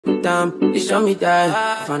anytime, they show me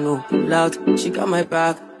that. If I no pull out, she got my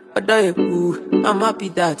back. Although you cool, I'm happy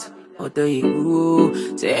that. Although you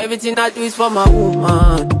cool, say everything I do is for my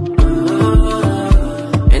woman.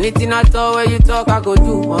 Anything I talk, when you talk, I go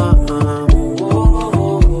do.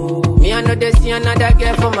 Me, I know they see another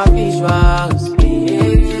girl for my visuals.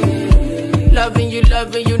 Loving you, now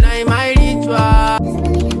in my ritual.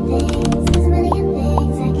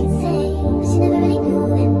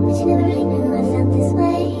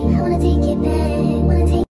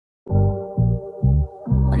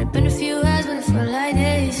 Been a few hours, but it felt like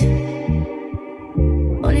days.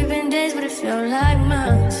 Only been days, but it felt like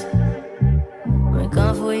months. Been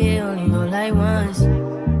gone for a year, only know like once.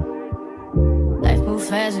 Life moves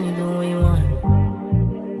fast when you do what you want.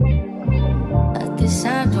 I guess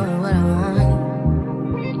I'm doing what I want.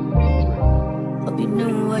 Hope you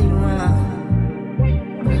doing what you want.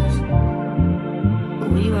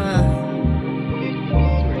 What you want?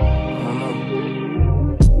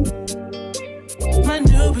 My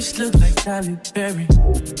new bitch look like Tyler Perry,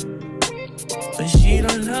 but she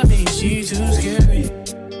don't love me, she too scary.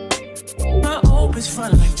 My old bitch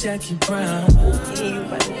fun like Jackie Brown.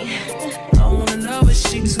 I wanna know but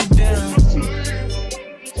she too down.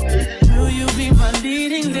 Will you be my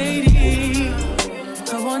leading lady?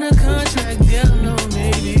 I want a contract, girl, no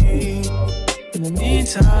maybe. In the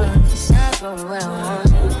meantime, It's not going what I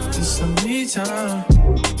want. it's some me time.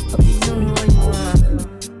 Hope you doing what you want.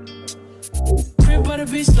 Crib by the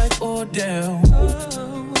beach like Odell.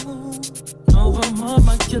 No, but mom,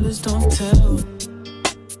 my killers don't tell.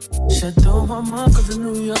 Shadow my mom, cause I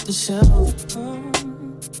knew you off the shelf.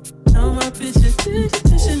 Now my bitch is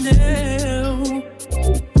to Chanel.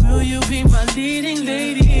 Will you be my leading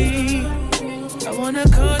lady? I want a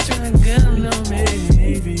contract, girl, no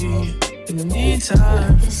maybe. In the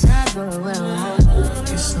meantime, It's not going what I want.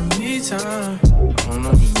 get some me time.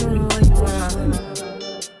 Hope you doing what you want.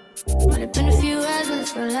 Only been a few hours, but it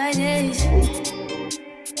felt like days.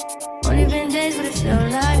 Only been days, but it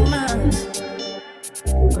felt like months.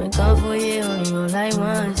 Been gone for a year, only know like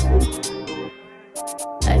once.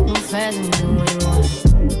 Life moves fast when you do what you want.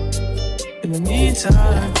 In the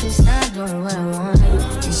meantime, It's not doing what I want.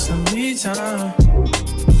 get some me time.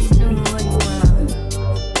 You doing what you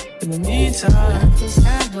want. In the meantime, It's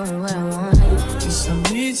not doing what I want. get some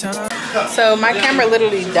me time. So my camera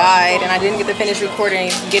literally died and I didn't get to finish recording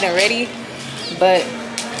getting ready, but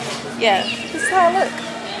yeah, this is how I look.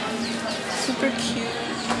 Super cute.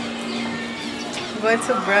 Going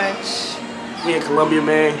to brunch. Me in Colombia,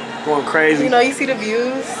 man, going crazy. You know, you see the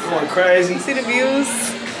views. Going crazy. You see the views.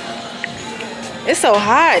 It's so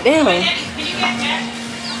hot, damn. Like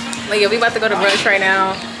yeah, we about to go to brunch right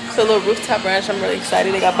now. It's a little rooftop brunch. I'm really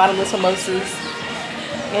excited. They got bottomless mimosas.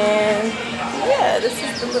 And yeah, this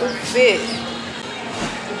is the little fit.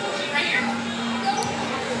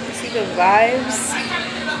 You see the vibes?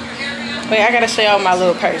 Wait, I gotta show y'all my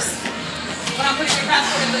little purse.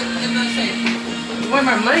 Where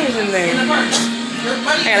my money's in there. I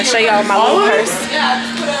gotta show y'all my little purse.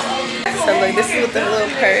 So look, this is with the little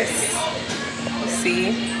purse. You see?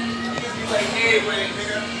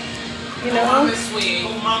 You know?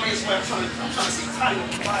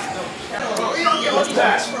 Let's go.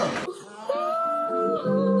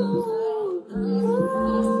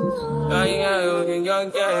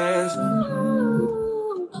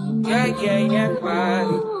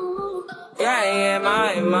 Yeah,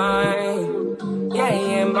 my mind.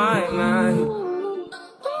 Yeah, my mind.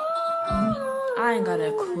 I ain't got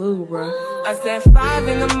a clue, bro. I said 5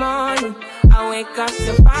 in the morning. I wake up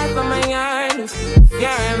to 5 for my earnings.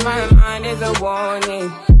 Yeah, in my mind is a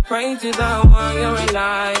warning. Pray to the one you're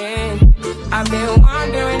relying. I've been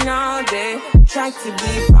wandering all day. Tried to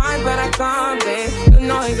be fine, but I can't be. The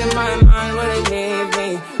noise in my mind wouldn't leave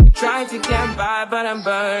me. Tried to get by, but I'm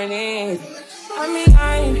burning. I'm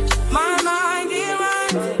behind, my mind it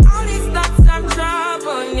runs. All these thoughts I'm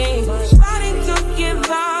troubling me. Starting to give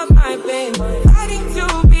up my pain. Fighting to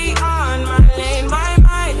be on my lane. My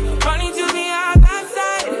mind running to the other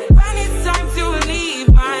side. When it's time to leave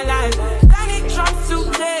my life, then it tries to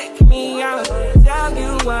take me out. Tell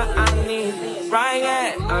you what I need. Right,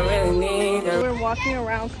 yeah, I really need it. We're walking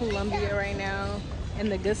around Colombia right now. In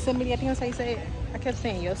the Yosemite, I think that's how you say it. I kept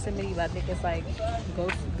saying Yosemite, but I think it's like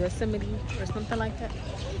Yosemite or something like that.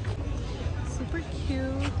 Super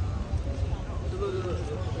cute.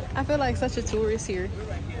 I feel like such a tourist here.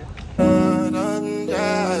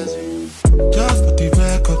 Just for the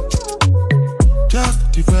record. Just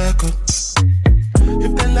for the record.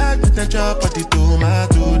 If they like me, then chop at the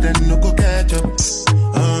tomato, then no go catch up.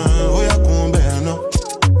 Oh, yeah, come bear no.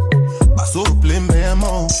 But so plain bear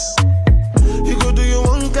more. You go do your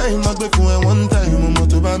one kind time, I wait for one time, I'm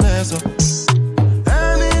to buy mess up.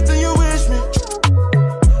 Anything you wish me,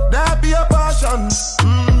 that be a passion.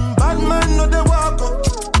 Bad man no they walk up,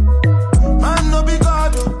 man no be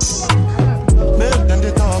God up. Make them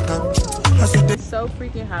they talk up. It's so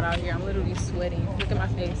freaking hot out here. I'm literally sweating. Look at my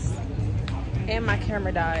face. And my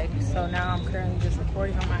camera died, so now I'm currently just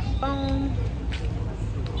recording on my phone.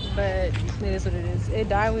 But it is what it is. It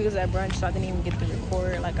died when we was at brunch, so I didn't even get to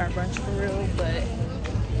record like our brunch for real, but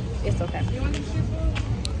it's okay.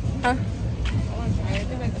 Huh? I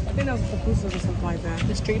think that was pupusas or something like that.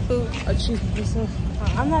 The street food? A cheese pupusa.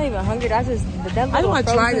 I'm not even hungry. That just that I little want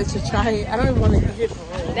to try it to try it. I don't even want to eat it.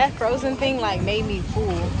 That frozen thing like made me full.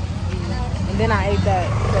 And then I ate the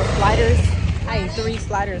sliders. I ate 3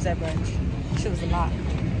 sliders at brunch. Shit was a lot.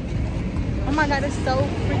 Oh my god, it's so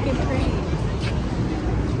freaking pretty.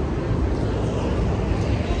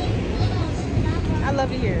 I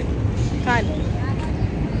love it here. Kind of.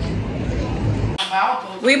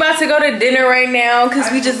 We about to go to dinner right now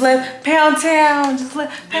because we just left Pound Town. Just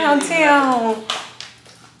left Pound Town.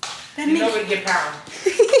 You know we get pound.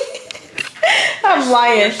 I'm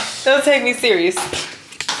lying. Don't take me serious.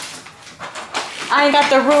 I ain't got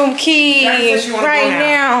the room key right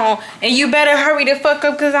now. And you better hurry the fuck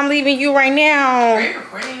up because I'm leaving you right now. Are you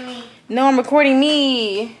recording me? No, I'm recording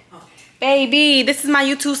me. Okay. Baby, this is my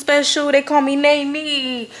YouTube special. They call me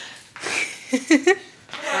Nay.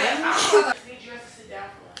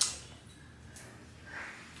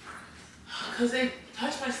 Because they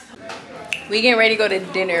touch my stomach. We getting ready to go to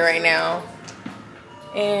dinner right now.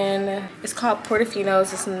 And it's called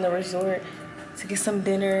Portofino's. It's in the resort. To get some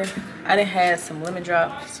dinner. I done had some lemon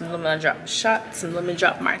drop shots, some lemon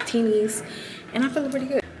drop martinis, and I'm feeling pretty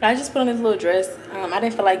good. But I just put on this little dress. I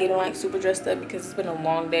didn't feel like getting like super dressed up because it's been a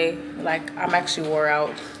long day. Like I'm actually wore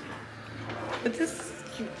out. But this is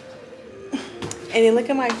cute. And then look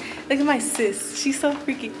at my sis. She's so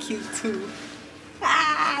freaking cute too.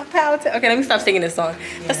 Ah, Pound Town. Okay, let me stop singing this song.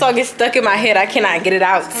 Yeah. That song gets stuck in my head. I cannot get it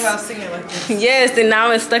out. I'll sing it like this. Yes, and now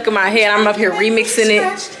it's stuck in my head. I'm up here remixing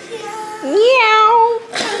it. Meow.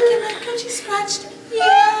 Coochie scratched. Yeah.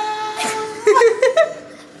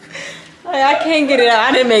 I can't get it out.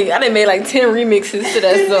 I didn't make like 10 remixes to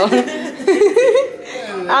that song.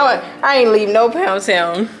 I ain't leave no Pound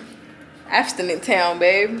Town. Abstinent town,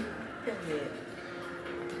 babe.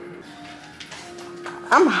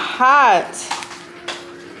 I'm hot.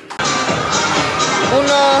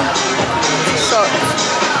 Uno shot.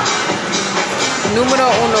 Numero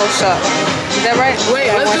uno shot. Is that right?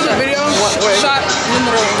 Wait, yeah, let's do the video. Shot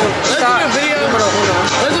numero uno. Let's do the video. Numero uno.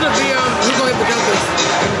 Let's do the video. Who's gonna hit the jumpers?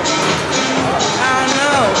 I don't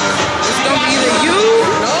know. It's gonna be either you,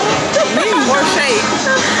 me, or Shay.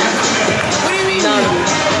 What do you mean? No.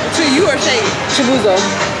 To you or Shay? Chibuzo.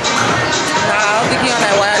 Nah, I don't think he on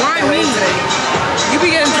that one. Why me? You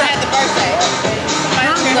be getting drunk at the birthday.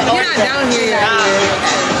 You're not down here yet.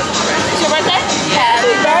 It's your birthday?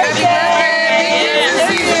 Happy birthday!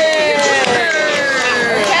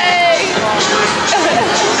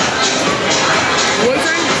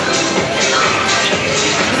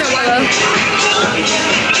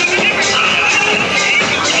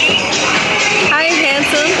 Hi,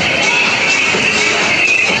 handsome.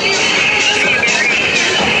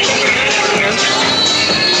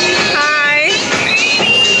 Hi.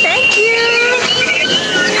 Thank you.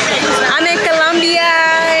 I'm in Colombia.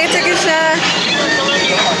 I took a shot.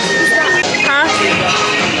 Huh?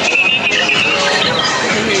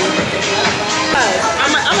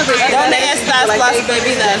 ¿Dónde estás las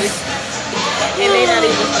bebidas? And they not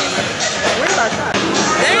even Where's our shot?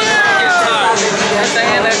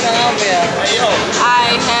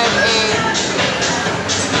 I have a...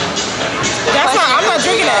 That's not, I'm not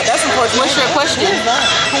drinking that. That's unfortunate. What's your question?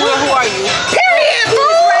 Who are you? Period,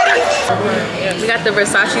 We got the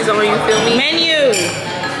Versace's on, you feel me? Menu.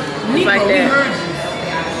 It's like that.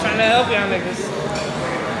 Trying to help y'all niggas.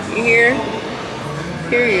 You hear?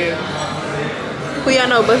 Period. Who y'all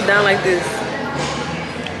know bust down like this?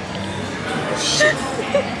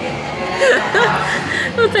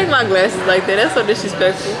 Don't take my glasses like that. That's so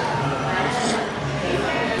disrespectful.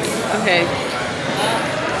 Okay.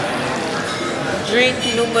 Drink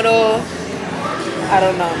numero. I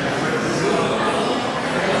don't know.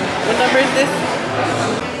 What number is this?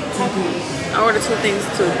 I ordered 2 things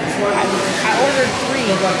too. I ordered 3.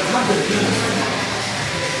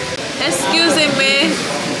 Excuse me.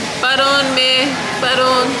 Pardon me.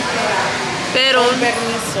 Perdón.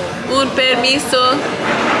 Un permiso.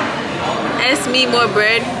 Es me more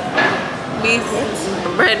bread. Mis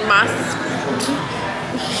bread más.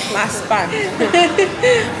 Más pan.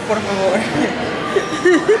 Por favor.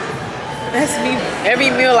 That's me. Every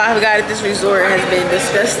meal I've got at this resort has been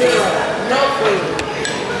disgusting.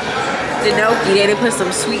 The gnocchi, they put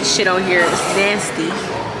some sweet shit on here. It's nasty.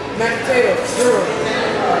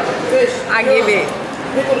 I give it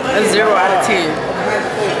a 0 out of 10.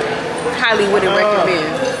 Highly wouldn't recommend.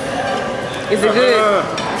 Is it good?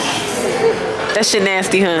 That shit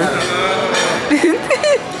nasty, huh?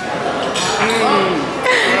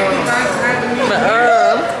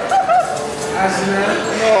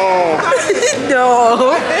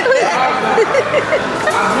 No.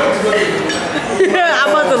 I'm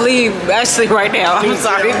about to leave actually right now. I'm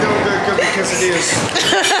sorry.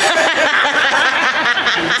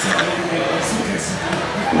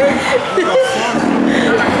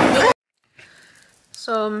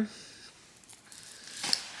 So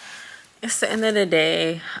it's the end of the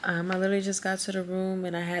day. I literally just got to the room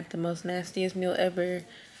and I had the most nastiest meal ever.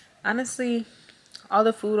 Honestly, all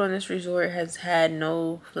the food on this resort has had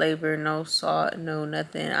no flavor, no salt, no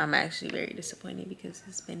nothing. I'm actually very disappointed because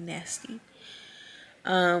it's been nasty.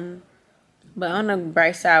 But on the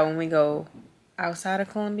bright side, when we go outside of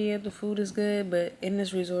Colombia, the food is good. But in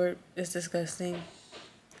this resort, it's disgusting.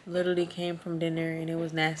 Literally came from dinner and it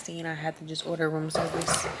was nasty and I had to just order room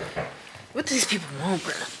service. What do these people want,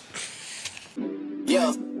 bro?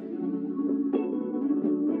 Yeah.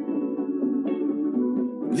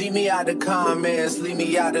 Leave me out the comments, leave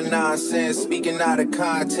me out the nonsense. Speaking out of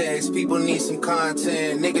context, people need some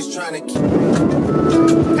content. Niggas trying to keep.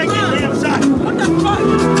 Take that damn shot! What the fuck?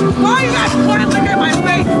 Why you guys pouring liquor in my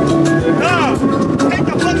face? No! Take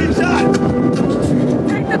the fucking shot!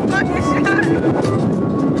 Take the fucking shot!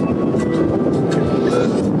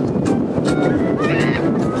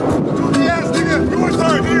 Yes, nigga! Yours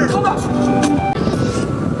hard here! Hold up!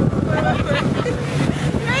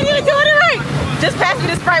 You ain't even doing it right! Just pass me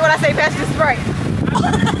the Sprite when I say pass me the Sprite.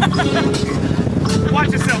 Watch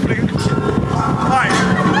yourself, nigga. Alright.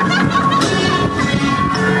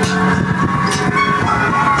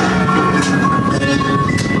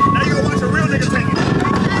 Now you gonna watch a real nigga take it.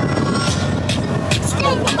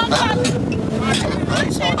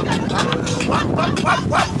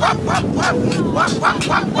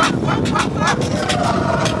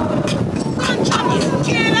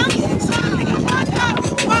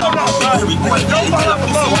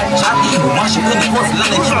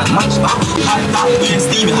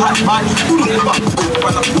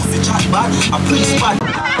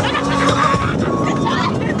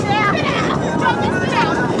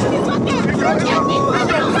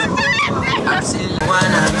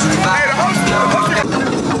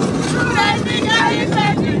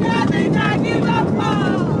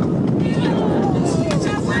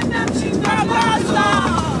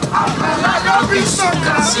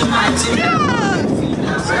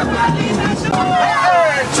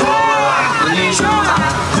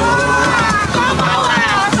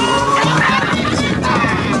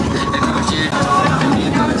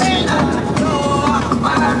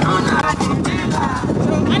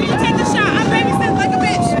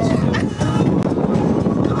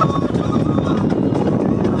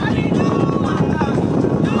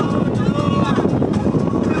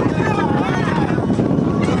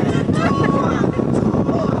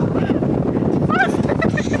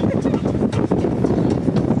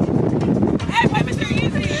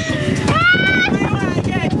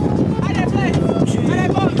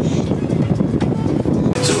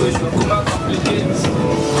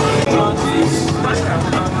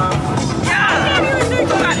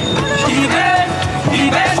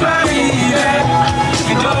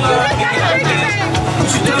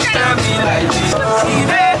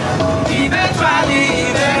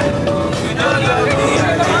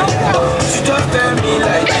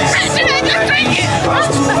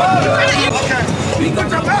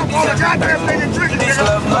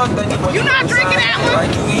 You're not drinking that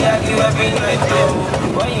one.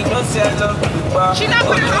 She's not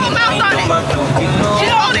putting her own mouth on it. She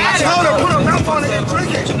don't only have it. Tell her put her mouth on it and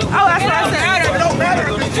drink it. Oh, that's what I said. It don't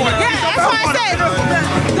matter. Yeah, that's what I said.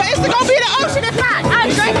 It's gonna be the ocean if not.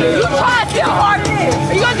 I drink it. You try to see how hard it is.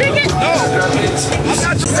 Are you gonna drink it? No. I'm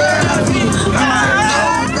not your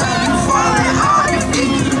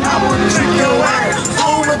I wanna drink your ass.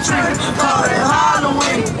 Over drink. Call it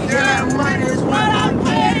Halloween. Yeah, money is what I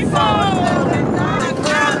pay for.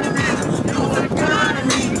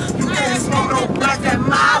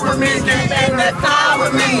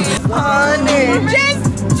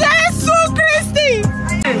 Jesus Christy!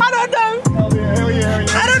 I don't know. Hell yeah.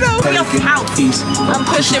 I don't know. I'm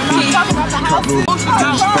pushing P.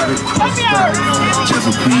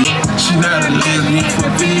 She's not a lesbian for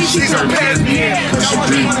B. She's a lesbian.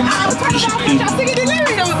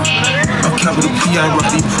 I'm capital P, I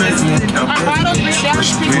write the president.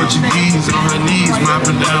 Portuguese on her knees,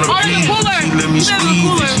 mopping down the beat. She let me squeeze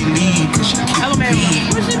and she leave, cause she keep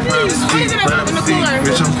private feet,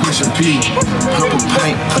 bitch, I'm pushing P. Purple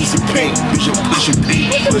paint, pussy pink, bitch, I'm pushing P.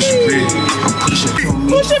 Pushing P, I'm pushing P.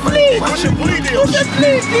 Pushing P, pushing P,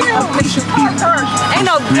 pushing P, ain't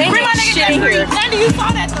no shit in here. Andy, you saw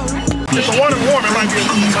that though, right? It's a one and warm, it might be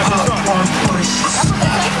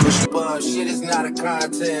But shit is not a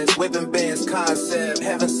contest. Whipping bands concept.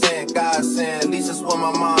 Heaven sent, God sent. At least that's what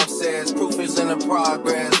my mom says. Proof is in the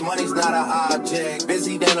progress. Money's not an object.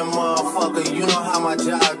 Busy than a motherfucker. You know how my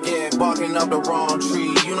job get. Barking up the wrong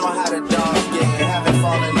tree. You know how the dogs get. Haven't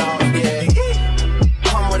fallen off yet.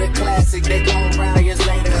 Come with a classic. They gon' round years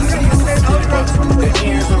later. The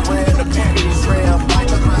ears are red. The panties red.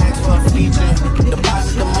 Michael Ryan's for a feature.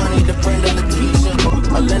 Deposit the money. The brand of Lakeisha.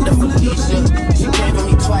 Melinda Felicia. She came for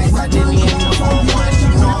me twice. I didn't even know her once. She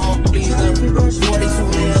know I'm a pleaser. 42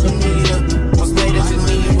 millimeter. Was made in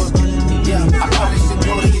Geneva. Yeah, I probably should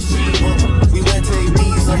go to Yeshiva. We went to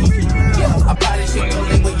Ibiza. Yeah, I probably should go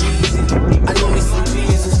live with Yeezy. I knew me some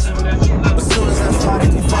Jesus. As soon as I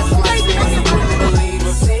started to fuck my sins, I couldn't believe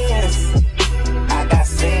her sins. I got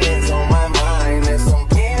sins on my mind and some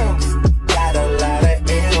M's. Got a lot of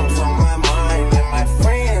M's on my mind and my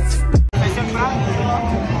friends.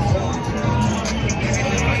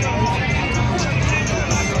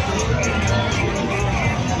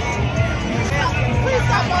 Please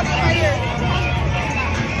stop walking right here.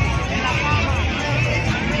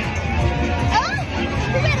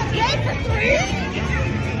 We got a gate for 3?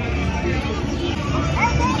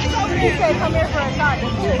 He said come here for a shot. The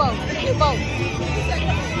cute boat. The cute boat.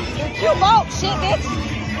 The cute boat. Shit, bitch.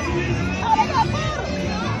 Oh, they got bottles.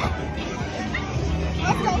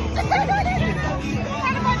 Let's go.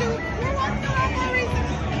 What am I doing? You're walking around for a reason.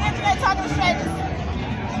 And today talking to strangers.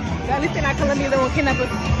 At least they're not Colombia, they won't kidnap us.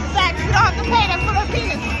 Facts, we don't have to pay them for their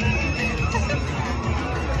penis.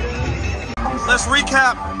 Let's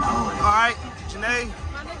recap. All right, Janae.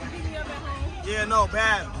 Yeah, no,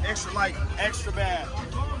 bad. Extra, like, extra bad.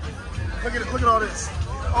 Look at all this.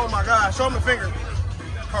 Oh my God, show him the finger.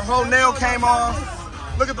 Her whole nail came off.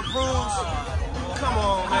 Look at the bruise. Come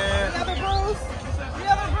on, man. The other bruise? The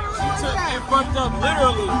other bruise? She took get fucked up,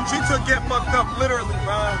 literally. She took get fucked up, literally,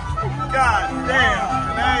 bro. God damn,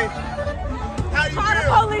 Janae. How you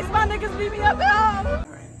Call the police, my niggas beat me up at home. All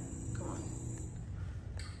right,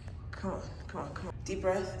 come on. Deep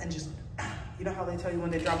breath and just, you know how they tell you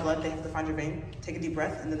when they draw blood, they have to find your vein? Take a deep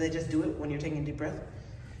breath and then they just do it when you're taking a deep breath?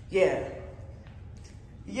 Yeah.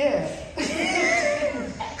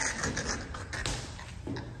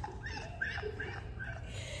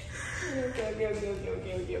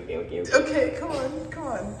 Okay, come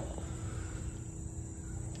on.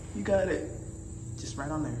 You got it. Just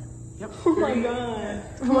right on there. Yep. Oh my God.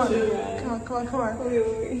 Come on. Come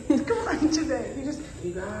on, today.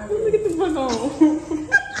 You got it. Look at this fuck on.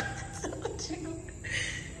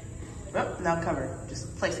 Well, now cover.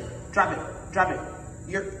 Just place it. Drop it.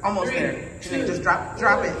 You're almost there. Just drop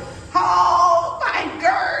it. Oh my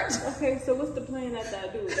God. Okay, so what's the plan after I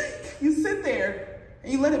do it? You sit there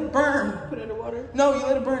and you let it burn. Put it in the water? No, you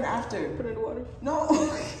let it burn after. Put it in the water? No.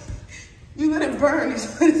 You let it burn. You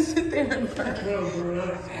just let it sit there and burn.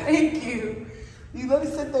 Thank you. You let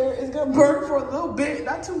it sit there. It's gonna burn for a little bit,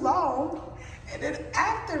 not too long. And then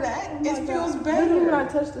after that, it feels better. When I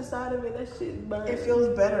touch the side of it, that shit burns. It feels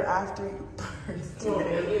better after you burn. Come on,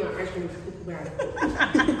 man. Leave my ice cream scoop.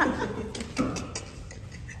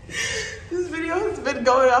 This video has been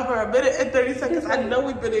going on for 1 minute and 30 seconds. I know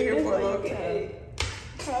we've been in here for a long time.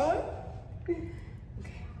 Huh? Okay.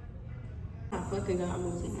 I fucking got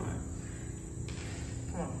losing my mind.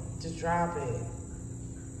 Come on, just drop it.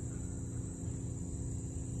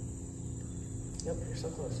 Yep, you're so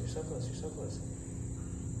close.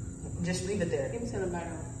 Just leave it there. Give me something back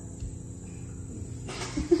on.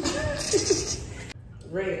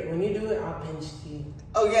 Ray, when you do it, I'll pinch you.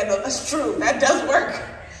 Oh yeah, no, that's true. That does work.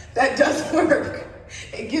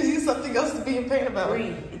 It gives you something else to be in pain about.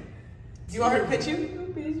 Breathe. Do you want her to pinch you?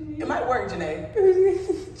 It might work, Janae.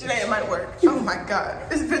 It might work. Oh my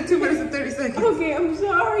God. It's been 2 minutes and 30 seconds. Okay, I'm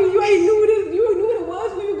sorry. You ain't knew this. You knew what it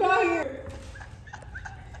was when you got here.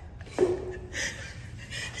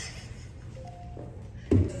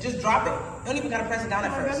 Just drop it. You don't even gotta press it down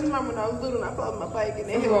at first. I remember when I was little and I fell off my bike and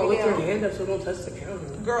then Come on, lift your hand up so don't touch the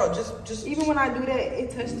counter. Girl, just. Even when I do that, it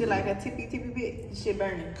touched it like a tippy bit. The shit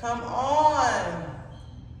burning. Come on.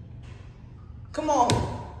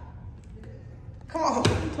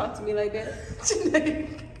 Talk to me like that.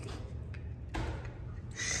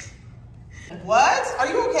 What? Are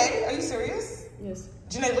you okay? Are you serious? Yes.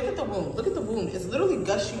 Janae, look at the wound. Look at the wound. It's literally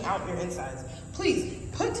gushing out your insides. Please,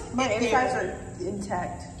 put my insides are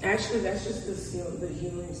intact. Actually, that's just the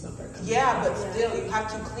healing stuff that comes. Yeah, but still, you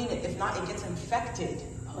have to clean it. If not, it gets infected.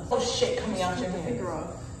 Oh shit, coming out your hand. Finger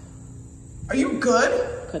off. Are you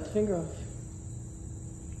good? Cut the finger off.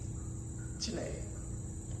 Janae.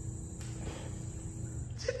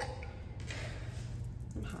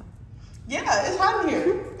 I'm hot. Yeah, it's hot in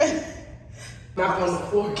here. Not on the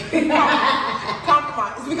floor.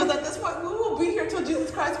 Compromise. Because at this point, we will be here till Jesus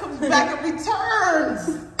Christ comes back and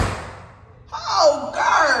returns. Oh,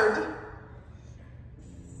 God.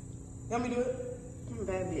 You want me to do it? I'm a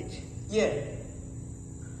bad bitch. Yeah.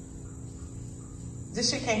 This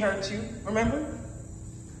shit can't hurt you, remember?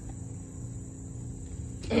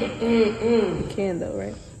 It can though,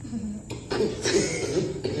 right?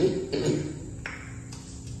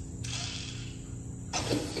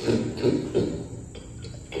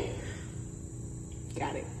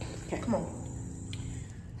 Got it. Okay. Come on.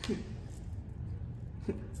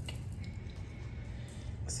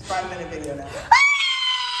 It's a 5-minute video now.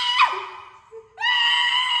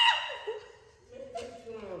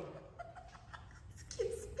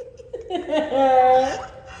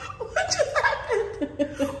 What just happened?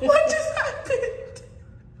 What just happened?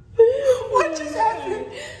 What just happened?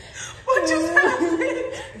 What just happened?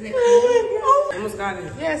 Oh, Almost got it.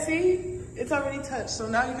 yeah, see? It's already touched, so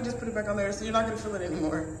now you can just put it back on there, so you're not gonna feel it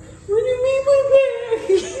anymore. What do you mean by that?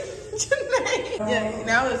 Janae. Yeah,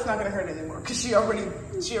 now it's not gonna hurt anymore, because she already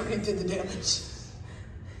did the damage.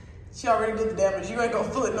 She already did the damage. You ain't gonna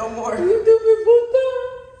feel it no more.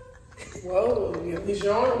 Well, at least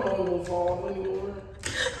your arm won't fall anymore.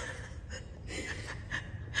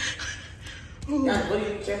 That's what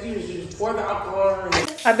you can't use. You just pour the alcohol.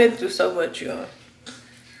 I've been through so much, y'all.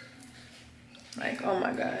 Like, oh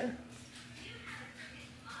my God.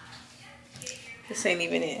 This ain't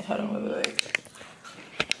even it. Hold on, wait.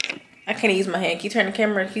 I can't use my hand. Can you turn the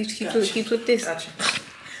camera? Keep with this. Gotcha.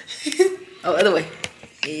 Oh, other way.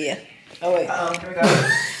 Yeah. Oh, wait. Here we go.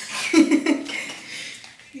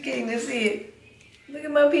 You can't even see it. Look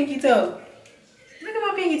at my pinky toe. Look at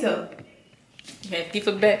my pinky toe. Okay, keep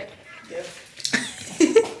it back. Yeah.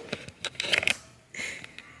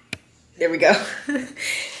 There we go.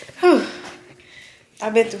 Whew.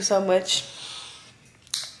 I've been through so much.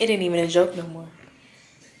 It ain't even a joke no more.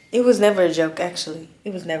 It was never a joke, actually.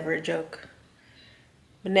 It was never a joke.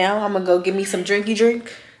 But now I'm gonna go get me some drinky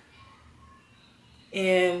drink.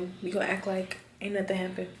 And we gonna act like ain't nothing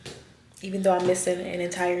happened. Even though I'm missing an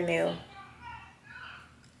entire nail.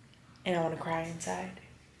 And I wanna cry inside.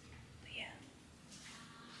 But yeah.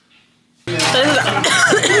 So this is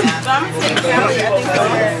I'm gonna take family,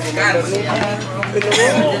 I think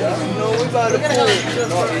No, we about to pull.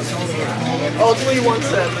 Oh,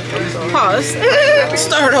 317. pause.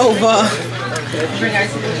 Start over.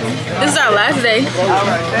 This is our last day.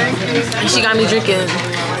 Alright, thank you. And she got me drinking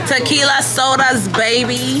tequila sodas,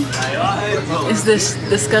 baby. It's this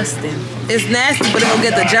disgusting. It's nasty, but it'll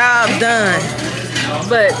get the job done.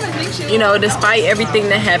 But, you know, despite everything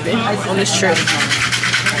that happened on this trip,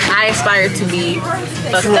 I aspire to be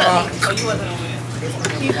fucked up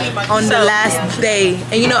on the last day.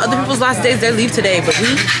 And you know, other people's last days, they leave today, but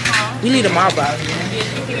we leave tomorrow, bro.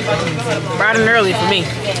 Bright and early for me.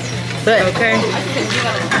 But, okay.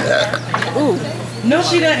 Ooh. No,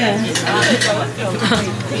 she doesn't.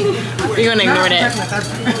 You're gonna ignore that.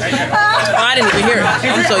 Oh, I didn't even hear it.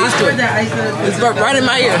 I'm so used to it. It's right in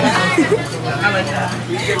my ear.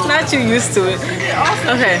 Not too used to it.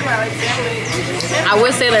 Okay. I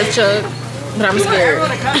would say let's chug, but I'm scared.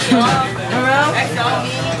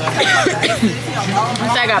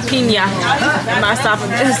 I got piña in my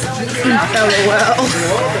esophagus. LOL.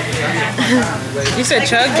 You said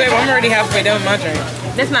chug, babe? I'm already halfway done with my drink.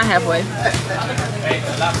 That's not halfway.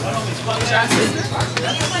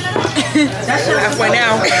 Halfway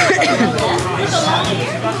now.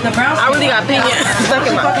 I really got piña stuck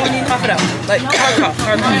in my mouth. Cough it out. Like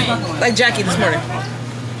hard cough. Like Jackie this morning.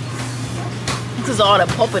 This is all the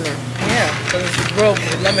pulp in there. Yeah, because it's real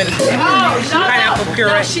lemon, pineapple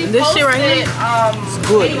puree. This shit right here is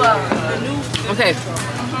good. Okay.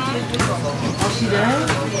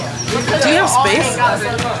 Do you have space?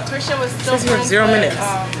 It says you have 0 minutes.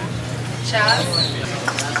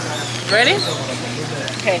 Ready?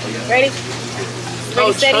 Okay, ready?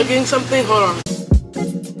 Oh, chugging something? Hold on.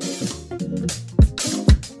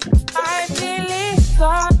 I feel it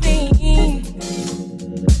falling.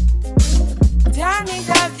 Diamonds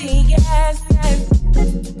of the essence.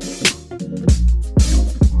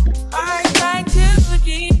 I try to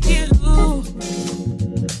keep you,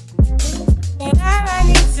 and I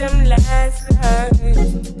need some lessons.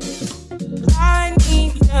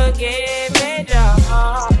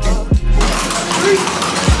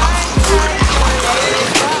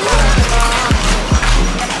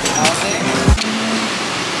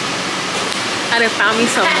 done found me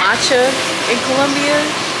some matcha in Colombia.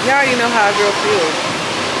 You already know how a girl feels.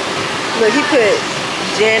 Look, he put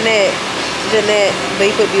Jeanette, but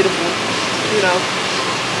he put beautiful, you know.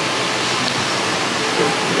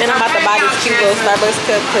 And I'm about to buy this cute little Starbucks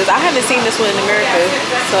cup because I haven't seen this one in America.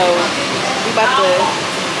 So we about to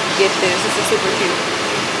get this. This is super cute.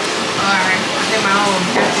 Alright, I did my own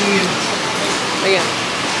after you. But yeah.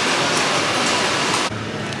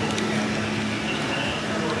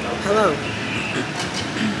 Hello.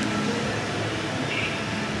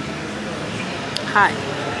 Hi.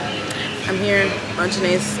 I'm here on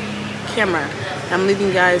Janae's camera. I'm leaving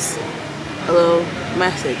you guys a little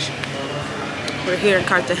message. We're here in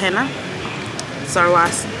Cartagena. It's our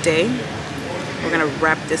last day. We're gonna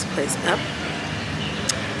wrap this place up.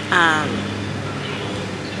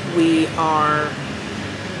 We are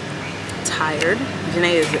tired.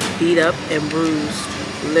 Janae is beat up and bruised,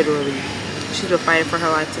 literally. She's been fighting for her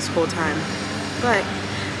life this whole time. But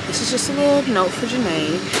this is just a little note for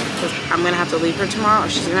Janae, because I'm gonna have to leave her tomorrow, or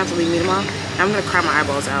she's gonna have to leave me tomorrow. I'm gonna cry my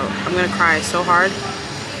eyeballs out. I'm gonna cry so hard,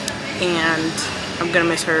 and I'm gonna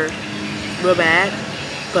miss her real bad.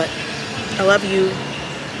 But I love you.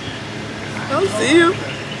 I'll see you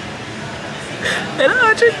in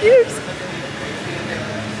 100 years.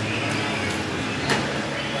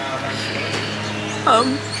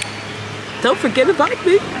 Don't forget about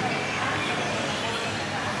me.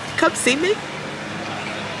 Come see me,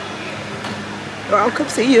 or I'll come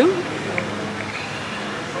see you.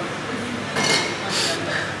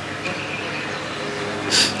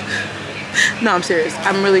 No, I'm serious.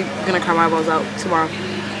 I'm really gonna cry my eyeballs out tomorrow.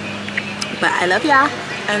 But I love y'all,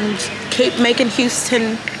 and keep making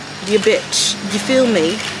Houston your bitch. You feel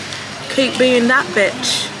me? Keep being that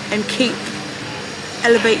bitch, and keep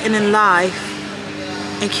elevating in life,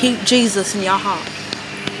 and keep Jesus in your heart.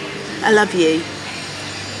 I love you.